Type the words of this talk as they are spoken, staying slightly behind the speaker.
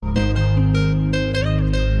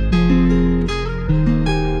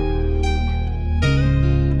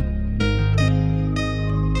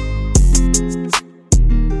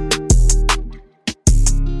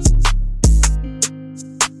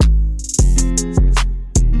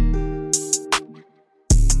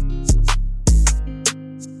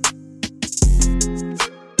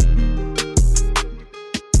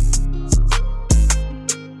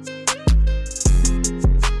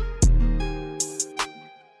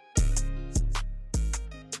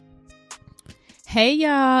Hey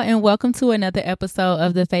y'all, and welcome to another episode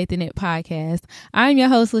of the Faith in It podcast. I'm your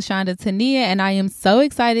host, LaShonda Tania, and I am so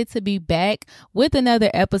excited to be back with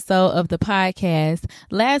another episode of the podcast.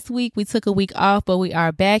 Last week, we took a week off, but we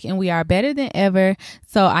are back and we are better than ever.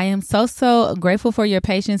 So I am so grateful for your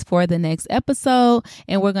patience for the next episode,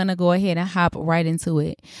 and we're going to go ahead and hop right into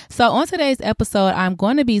it. So on today's episode, I'm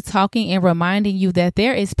going to be talking and reminding you that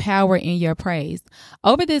there is power in your praise.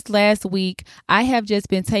 Over this last week, I have just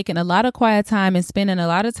been taking a lot of quiet time and spending a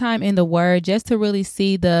lot of time in the Word just to really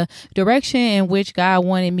see the direction in which God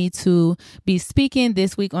wanted me to be speaking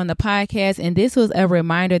this week on the podcast. And this was a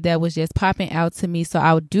reminder that was just popping out to me. So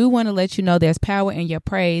I do want to let you know there's power in your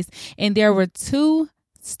praise. And there were two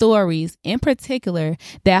stories in particular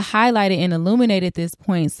that highlighted and illuminated this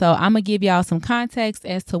point. So I'm going to give y'all some context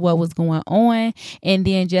as to what was going on, and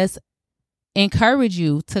then just encourage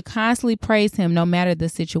you to constantly praise Him no matter the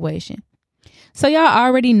situation. So y'all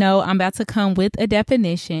already know I'm about to come with a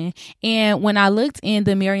definition. And when I looked in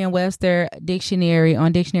the Merriam-Webster dictionary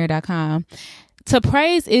on dictionary.com, to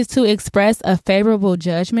praise is to express a favorable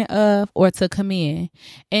judgment of or to commend.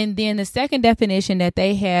 And then the second definition that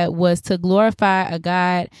they had was to glorify a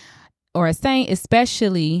God or a saint,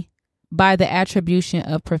 especially by the attribution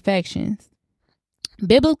of perfections.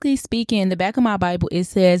 Biblically speaking, in the back of my Bible, it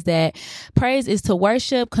says that praise is to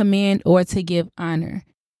worship, commend, or to give honor.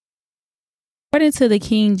 According to the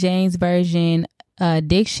King James Version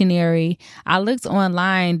dictionary, I looked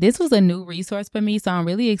online. This was a new resource for me, so I'm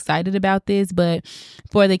really excited about this. But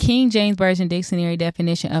for the King James Version dictionary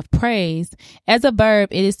definition of praise, as a verb,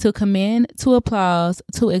 it is to commend, to applause,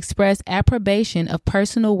 to express approbation of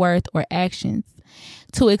personal worth or actions,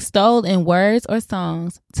 to extol in words or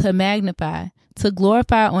songs, to magnify, to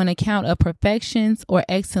glorify on account of perfections or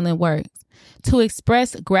excellent works, to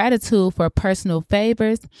express gratitude for personal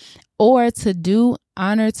favors, or to do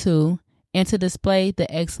honor to and to display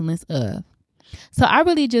the excellence of. So I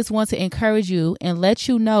really just want to encourage you and let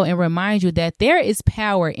you know and remind you that there is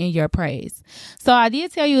power in your praise. So I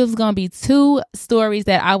did tell you it was going to be two stories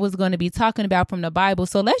that I was going to be talking about from the Bible.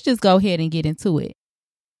 So let's just go ahead and get into it.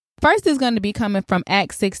 First is going to be coming from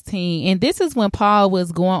Acts 16, and this is when Paul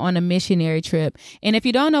was going on a missionary trip. And if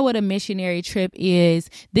you don't know what a missionary trip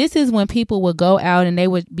is, this is when people would go out and they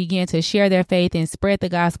would begin to share their faith and spread the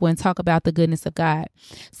gospel and talk about the goodness of God.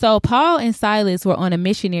 So Paul and Silas were on a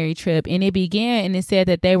missionary trip, and it began and it said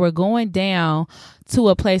that they were going down to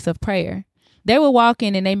a place of prayer. They were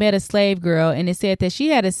walking and they met a slave girl, and it said that she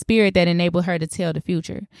had a spirit that enabled her to tell the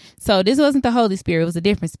future. So this wasn't the Holy Spirit. It was a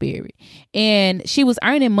different spirit. And she was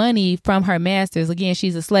earning money from her masters. Again,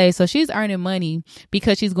 she's a slave. So she's earning money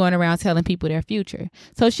because she's going around telling people their future.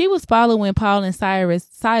 So she was following Paul and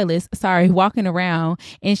Silas, walking around,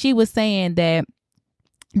 and she was saying that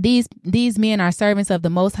these men are servants of the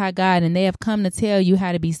Most High God, and they have come to tell you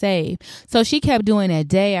how to be saved. So she kept doing that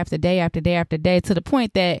day after day after day after day, to the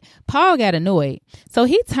point that Paul got annoyed. So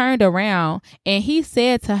he turned around and he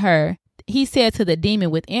said to the demon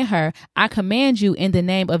within her, I command you in the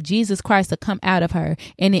name of Jesus Christ to come out of her.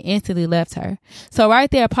 And it instantly left her. So right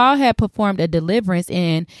there, Paul had performed a deliverance,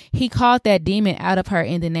 and he called that demon out of her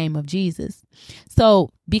in the name of Jesus.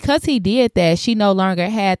 So because he did that, she no longer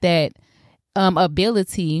had that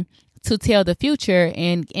ability to tell the future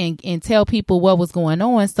and tell people what was going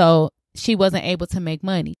on. So she wasn't able to make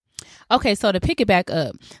money. Okay, so to pick it back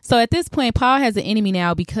up. So at this point, Paul has an enemy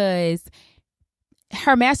now because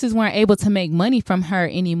her masters weren't able to make money from her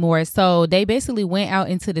anymore. So they basically went out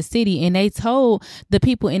into the city and they told the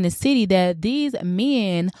people in the city that these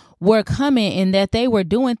men were coming and that they were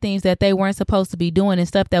doing things that they weren't supposed to be doing and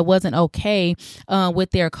stuff that wasn't okay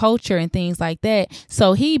with their culture and things like that.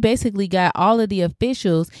 So he basically got all of the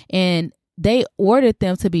officials and they ordered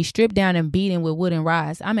them to be stripped down and beaten with wooden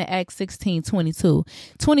rods. I'm at Acts 16:22.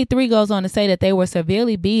 23 goes on to say that they were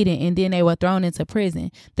severely beaten and then they were thrown into prison.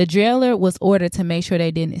 The jailer was ordered to make sure they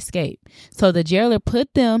didn't escape. So the jailer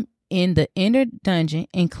put them in the inner dungeon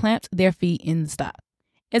and clamped their feet in the stocks.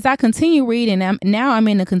 As I continue reading, I'm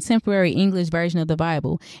in the contemporary English version of the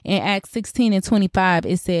Bible. In Acts 16:25,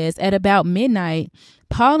 it says, at about midnight,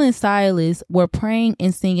 Paul and Silas were praying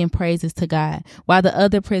and singing praises to God while the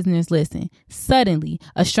other prisoners listened. Suddenly,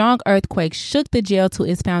 a strong earthquake shook the jail to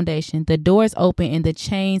its foundation. The doors opened and the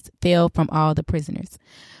chains fell from all the prisoners.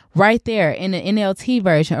 Right there in the NLT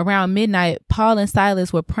version, around midnight, Paul and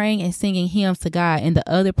Silas were praying and singing hymns to God, and the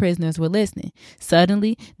other prisoners were listening.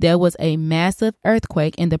 Suddenly, there was a massive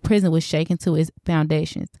earthquake, and the prison was shaken to its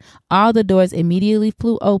foundations. All the doors immediately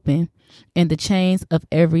flew open, and the chains of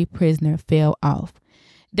every prisoner fell off.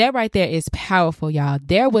 That right there is powerful, y'all.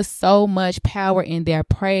 There was so much power in their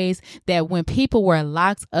praise that when people were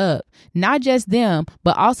locked up, not just them,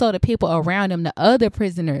 but also the people around them, the other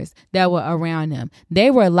prisoners that were around them, they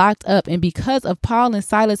were locked up. And because of Paul and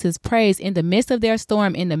Silas's praise in the midst of their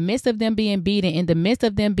storm, in the midst of them being beaten, in the midst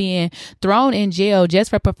of them being thrown in jail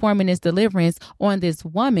just for performing this deliverance on this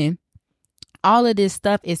woman, all of this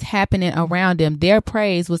stuff is happening around them. Their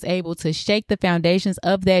praise was able to shake the foundations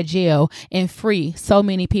of that jail and free so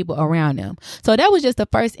many people around them. So that was just the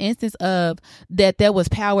first instance of that there was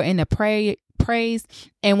power in the praise.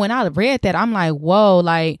 And when I read that, I'm like, whoa,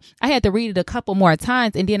 like I had to read it a couple more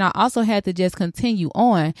times. And then I also had to just continue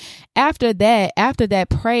on. After that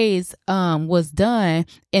praise was done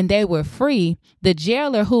and they were free, the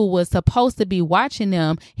jailer who was supposed to be watching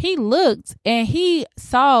them, he looked and he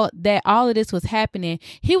saw that all of this was happening.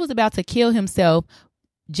 He was about to kill himself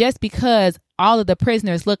just because all of the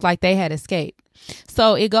prisoners looked like they had escaped.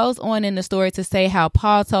 So it goes on in the story to say how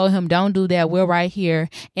Paul told him, don't do that. We're right here.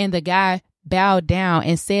 And the guy bowed down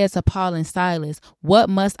and said to Paul and Silas, what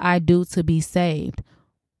must I do to be saved?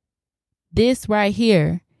 This right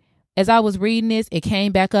here, as I was reading this, it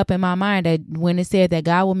came back up in my mind that when it said that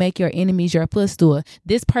God will make your enemies your footstool,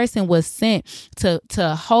 this person was sent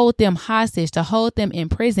to hold them hostage, to hold them in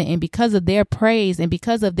prison. And because of their praise and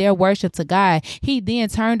because of their worship to God, he then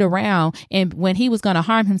turned around. And when he was going to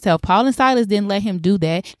harm himself, Paul and Silas didn't let him do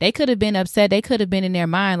that. They could have been upset. They could have been in their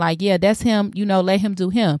mind like, yeah, that's him, let him do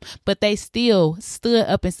him. But they still stood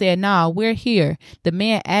up and said, nah, we're here. The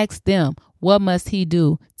man asked them, what must he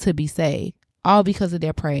do to be saved? All because of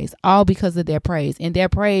their praise, all because of their praise, and their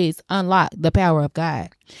praise unlocked the power of God.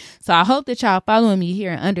 So I hope that y'all following me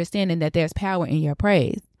here and understanding that there's power in your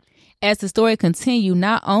praise. As the story continued,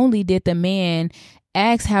 not only did the man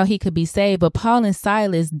ask how he could be saved, but Paul and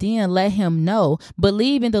Silas then let him know,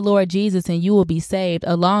 believe in the Lord Jesus and you will be saved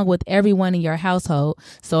along with everyone in your household.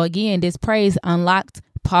 So again, this praise unlocked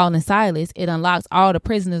Paul and Silas. It unlocks all the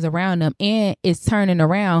prisoners around them, and it's turning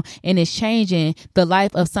around and it's changing the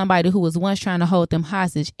life of somebody who was once trying to hold them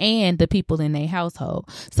hostage and the people in their household.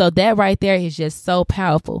 So that right there is just so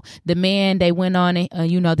powerful. The man, they went on it,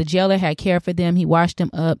 the jailer had care for them. He washed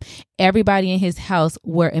them up. Everybody in his house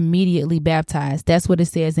were immediately baptized. That's what it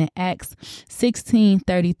says in Acts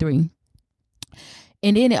 16:33.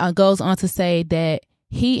 And then it goes on to say that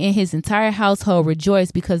he and his entire household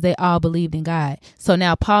rejoiced because they all believed in God. So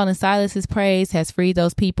now Paul and Silas's praise has freed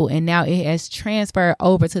those people, and now it has transferred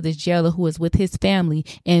over to this jailer who is with his family,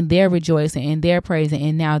 and they're rejoicing and they're praising,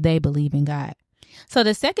 and now they believe in God. So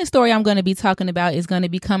the second story I'm going to be talking about is going to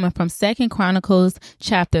be coming from 2 Chronicles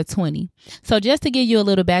chapter 20. So just to give you a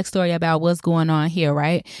little backstory about what's going on here,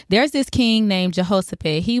 right? There's this king named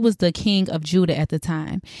Jehoshaphat. He was the king of Judah at the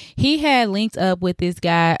time. He had linked up with this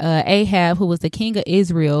guy, Ahab, who was the king of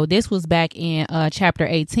Israel. This was back in chapter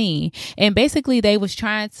 18. And basically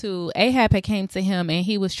Ahab had came to him and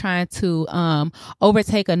he was trying to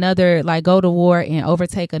overtake another, go to war and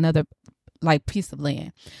overtake another piece of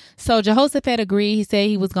land. So Jehoshaphat agreed. He said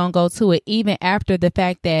he was going to go to it even after the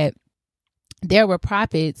fact that there were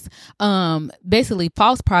prophets, basically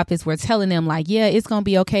false prophets were telling them yeah, it's going to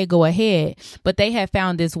be okay. Go ahead. But they had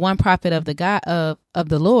found this one prophet of the God of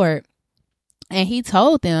the Lord. And he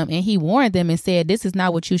told them and he warned them and said, this is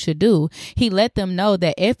not what you should do. He let them know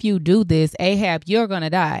that if you do this, Ahab, you're going to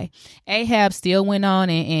die. Ahab still went on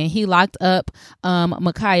and he locked up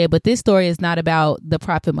Micaiah. But this story is not about the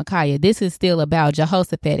prophet Micaiah. This is still about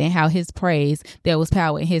Jehoshaphat and how his praise, there was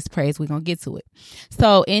power in his praise. We're going to get to it.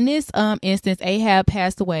 So in this instance, Ahab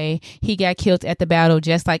passed away. He got killed at the battle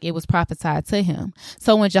just like it was prophesied to him.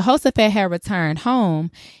 So when Jehoshaphat had returned home,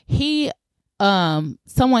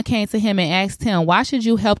 someone came to him and asked him, why should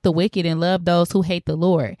you help the wicked and love those who hate the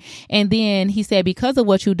Lord? And then he said, because of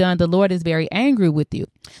what you've done, the Lord is very angry with you.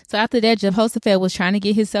 So after that, Jehoshaphat was trying to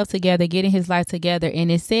get himself together, getting his life together.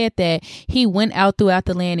 And it said that he went out throughout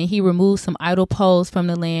the land and he removed some idol poles from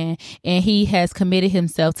the land, and he has committed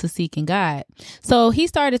himself to seeking God. So he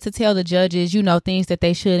started to tell the judges, things that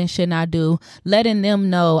they should and should not do, letting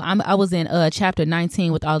them know. I was in chapter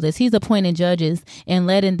 19 with all this. He's appointing judges and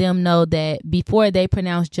letting them know that before they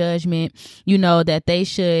pronounce judgment, that they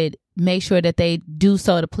should make sure that they do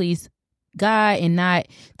so to please God and not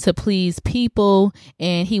to please people.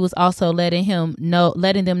 And he was also letting them know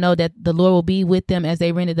that the Lord will be with them as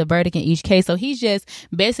they rendered the verdict in each case. So he's just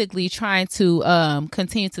basically trying to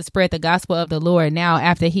continue to spread the gospel of the Lord now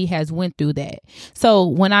after he has went through that. So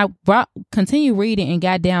when I continue reading and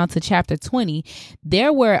got down to chapter 20,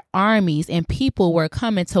 there were armies and people were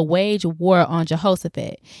coming to wage war on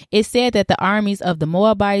Jehoshaphat. It said that the armies of the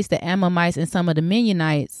Moabites, the Ammonites, and some of the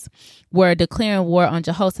Mennonites were declaring war on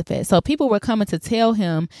Jehoshaphat. So people were coming to tell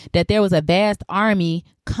him that there was a vast army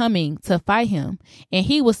coming to fight him. And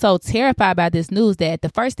he was so terrified by this news that the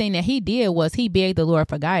first thing that he did was he begged the Lord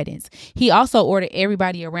for guidance. He also ordered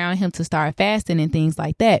everybody around him to start fasting and things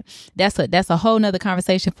like that. That's a whole nother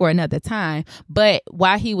conversation for another time. But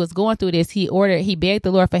while he was going through this, he begged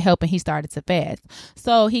the Lord for help and he started to fast.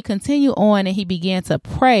 So he continued on and he began to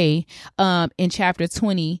pray in chapter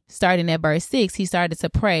 20, starting at verse 6. He started to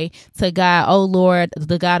pray to God, "O Lord,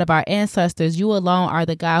 the God of our ancestors, you alone are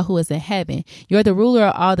the God who is in heaven. You're the ruler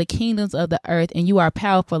of all the kingdoms of the earth, and you are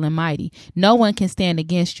powerful and mighty. No one can stand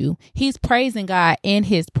against you." He's praising God in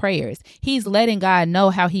his prayers. He's letting God know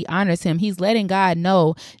how he honors him. He's letting God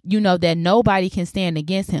know, that nobody can stand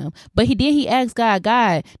against him. But he asked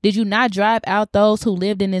God, did you not drive out those who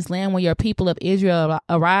lived in this land when your people of Israel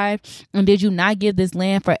arrived? And did you not give this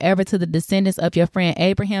land forever to the descendants of your friend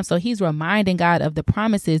Abraham? So he's reminding God of the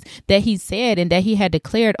promises that he said and that he had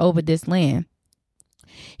declared over this land.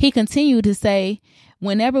 He continued to say,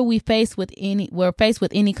 whenever we're faced with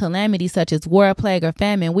any calamity such as war, plague, or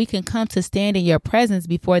famine, we can come to stand in your presence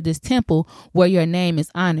before this temple where your name is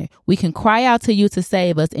honored. We can cry out to you to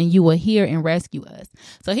save us, and you will hear and rescue us.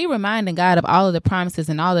 So he reminded God of all of the promises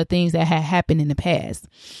and all the things that had happened in the past.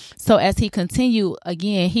 So as he continued,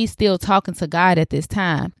 again, he's still talking to God at this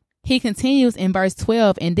time. He continues in verse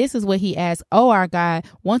 12, and this is what he asks, "Oh, our God,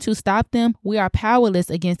 won't you stop them? We are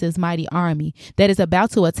powerless against this mighty army that is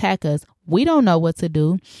about to attack us. We don't know what to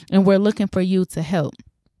do, and we're looking for you to help."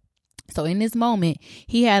 So in this moment,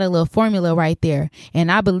 he had a little formula right there.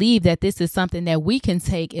 And I believe that this is something that we can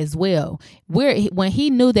take as well. When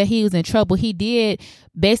he knew that he was in trouble, he did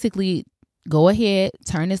basically go ahead,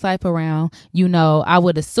 turn his life around. I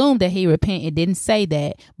would assume that he repented. It didn't say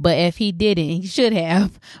that, but if he didn't, he should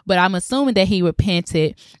have. But I'm assuming that he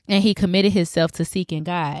repented and he committed himself to seeking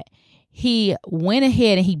God. He went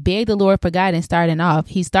ahead and he begged the Lord for guidance starting off.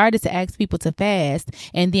 He started to ask people to fast,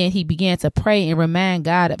 and then he began to pray and remind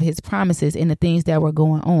God of his promises and the things that were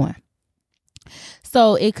going on.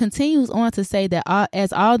 So it continues on to say that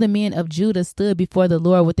as all the men of Judah stood before the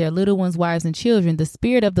Lord with their little ones, wives, and children, the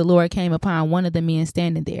Spirit of the Lord came upon one of the men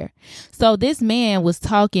standing there. So this man was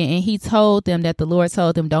talking, and he told them that the Lord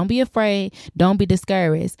told them, "Don't be afraid, don't be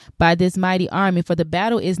discouraged by this mighty army, for the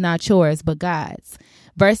battle is not yours, but God's."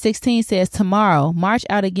 Verse 16 says, "Tomorrow, march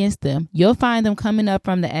out against them. You'll find them coming up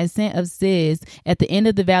from the ascent of Ziz at the end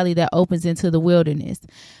of the valley that opens into the wilderness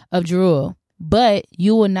of Jeruel. But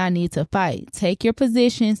you will not need to fight. Take your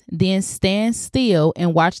positions, then stand still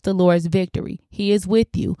and watch the Lord's victory. He is with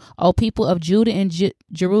you, O people of Judah and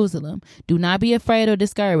Jerusalem. Do not be afraid or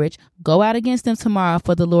discouraged. Go out against them tomorrow,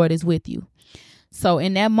 for the Lord is with you." So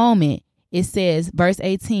in that moment, it says, verse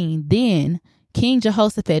 18, "Then King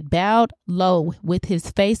Jehoshaphat bowed low with his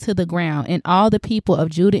face to the ground, and all the people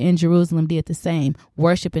of Judah and Jerusalem did the same,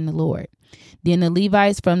 worshiping the Lord. Then the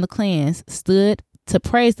Levites from the clans stood to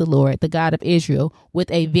praise the Lord, the God of Israel, with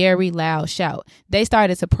a very loud shout." They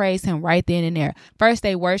started to praise him right then and there. First,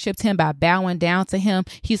 they worshiped him by bowing down to him.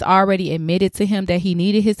 He's already admitted to him that he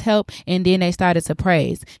needed his help, and then they started to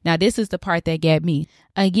praise. Now, this is the part that got me.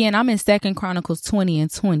 Again, I'm in 2 Chronicles 20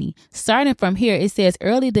 and 20. Starting from here, it says,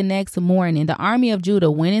 "Early the next morning, the army of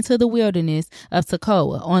Judah went into the wilderness of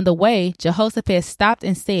Tekoa. On the way, Jehoshaphat stopped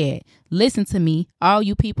and said, 'Listen to me, all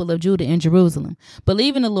you people of Judah and Jerusalem.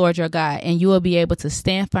 Believe in the Lord your God, and you will be able to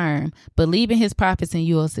stand firm. Believe in his prophets, and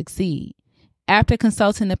you will succeed.' After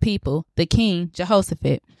consulting the people, the king,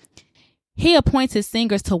 Jehoshaphat, he appointed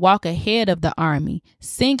singers to walk ahead of the army,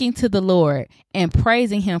 singing to the Lord and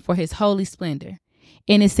praising him for his holy splendor.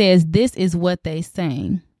 And it says, this is what they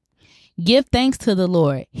sang. 'Give thanks to the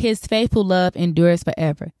Lord. His faithful love endures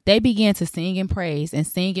forever.' They began to sing and praise and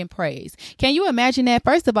sing and praise." Can you imagine that?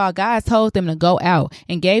 First of all, God told them to go out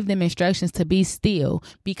and gave them instructions to be still,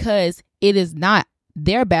 because it is not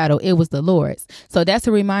their battle. It was the Lord's. So that's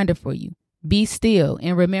a reminder for you. Be still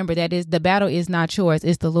and remember that the battle is not yours,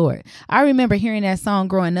 it's the Lord. I remember hearing that song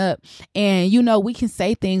growing up, and we can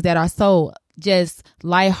say things that are so just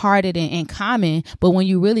lighthearted and common. But when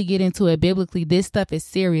you really get into it biblically, this stuff is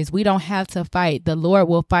serious. We don't have to fight. The Lord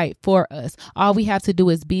will fight for us. All we have to do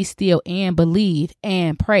is be still and believe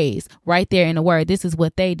and praise right there in the word. This is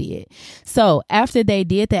what they did. So after they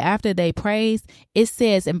did that, after they praised, it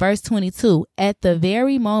says in verse 22, at the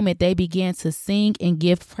very moment they began to sing and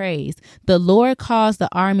give praise, the Lord caused the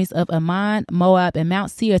armies of Ammon, Moab, and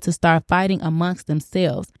Mount Seir to start fighting amongst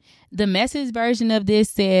themselves. The Message version of this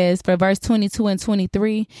says for verse 22 and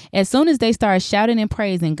 23, as soon as they started shouting and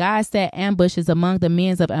praising, God set ambushes among the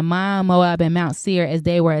men of Ammon, Moab, and Mount Seir as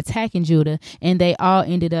they were attacking Judah, and they all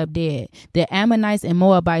ended up dead. The Ammonites and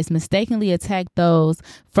Moabites mistakenly attacked those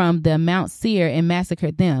from the Mount Seir and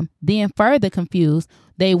massacred them. Then, further confused,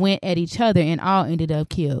 they went at each other and all ended up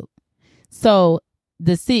killed. So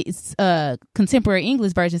the contemporary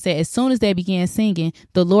English version said, as soon as they began singing,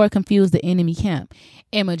 the Lord confused the enemy camp.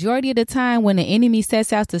 And majority of the time when the enemy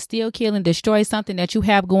sets out to steal, kill, and destroy something that you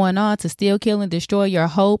have going on, to steal, kill, and destroy your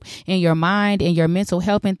hope and your mind and your mental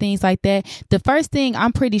health and things like that, the first thing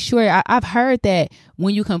I'm pretty sure I've heard that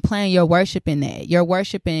when you complain, you're worshiping that. You're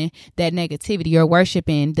worshiping that negativity. You're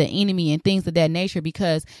worshiping the enemy and things of that nature,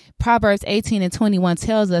 because Proverbs 18 and 21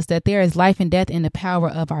 tells us that there is life and death in the power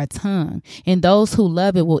of our tongue, and those who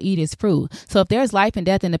love it will eat its fruit. So if there's life and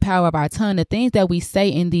death in the power of our tongue, the things that we say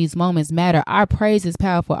in these moments matter. Our praise is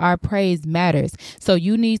powerful. Our praise matters. So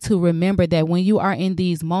you need to remember that when you are in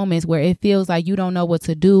these moments where it feels like you don't know what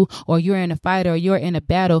to do, or you're in a fight, or you're in a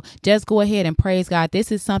battle, just go ahead and praise God.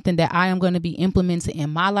 This is something that I am going to be implementing in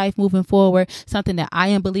my life moving forward, something that I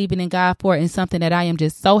am believing in God for, and something that I am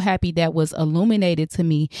just so happy that was illuminated to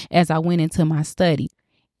me as I went into my study.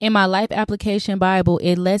 In my Life Application Bible,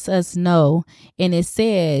 it lets us know, and it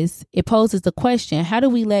says, it poses the question, how do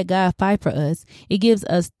we let God fight for us? It gives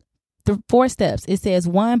us 4 steps. It says,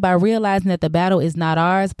 1, by realizing that the battle is not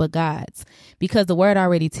ours, but God's, because the word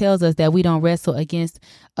already tells us that we don't wrestle against,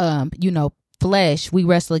 flesh. We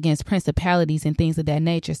wrestle against principalities and things of that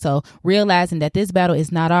nature. So realizing that this battle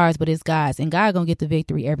is not ours, but it's God's, and God gonna get the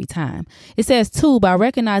victory every time. It says 2, by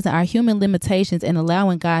recognizing our human limitations and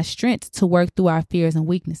allowing God's strength to work through our fears and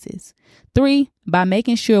weaknesses. 3, by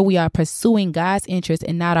making sure we are pursuing God's interests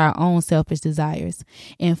and not our own selfish desires.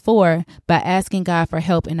 And 4, by asking God for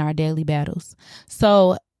help in our daily battles.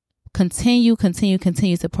 So continue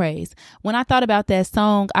to praise. When I thought about that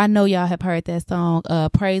song, I know y'all have heard that song,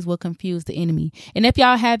 Praise Will Confuse the Enemy. And if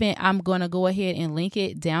y'all haven't, I'm going to go ahead and link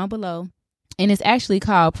it down below. And it's actually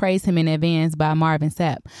called Praise Him in Advance by Marvin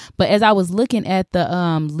Sapp. But as I was looking at the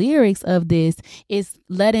lyrics of this, it's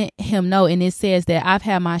letting him know, and it says that I've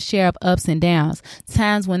had my share of ups and downs,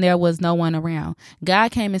 times when there was no one around.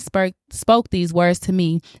 God came and spoke these words to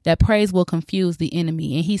me, that praise will confuse the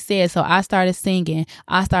enemy. And he said, so I started singing,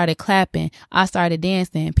 I started clapping, I started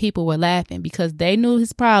dancing. People were laughing because they knew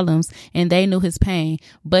his problems and they knew his pain,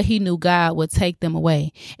 but he knew God would take them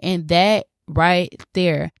away. And that right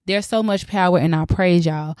there's so much power in our praise,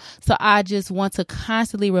 y'all. So I just want to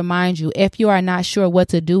constantly remind you, if you are not sure what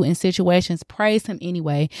to do in situations, praise him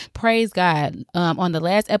anyway. Praise God. On the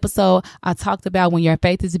last episode, I talked about when your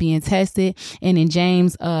faith is being tested, and in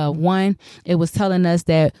James 1, it was telling us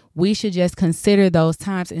that we should just consider those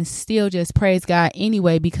times and still just praise God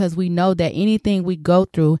anyway, because we know that anything we go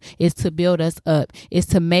through is to build us up, is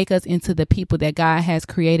to make us into the people that God has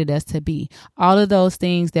created us to be. All of those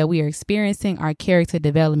things that we are experiencing are character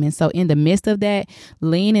development. So in the midst of that,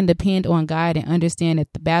 lean and depend on God and understand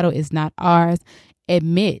that the battle is not ours.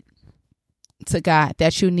 Admit to God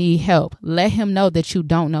that you need help. Let him know that you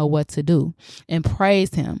don't know what to do, and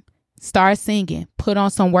praise him. Start singing. Put on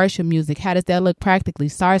some worship music. How does that look practically?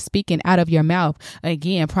 Start speaking out of your mouth.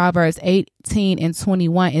 Again, Proverbs 18 and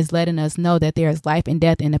 21 is letting us know that there is life and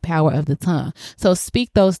death in the power of the tongue. So speak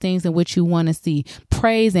those things in which you want to see.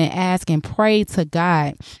 Praise and ask and pray to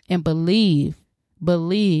God, and believe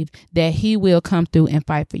that he will come through and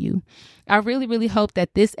fight for you. I really, really hope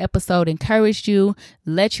that this episode encouraged you,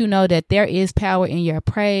 let you know that there is power in your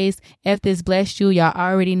praise. If this blessed you, y'all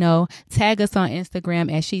already know, tag us on Instagram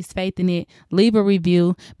at She's Faith in It, leave a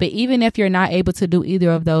review. But even if you're not able to do either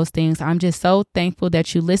of those things, I'm just so thankful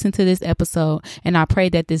that you listened to this episode, and I pray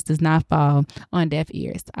that this does not fall on deaf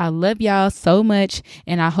ears. I love y'all so much,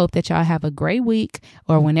 and I hope that y'all have a great week,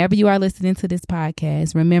 or whenever you are listening to this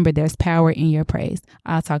podcast, remember there's power in your praise.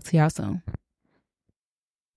 I'll talk to y'all soon.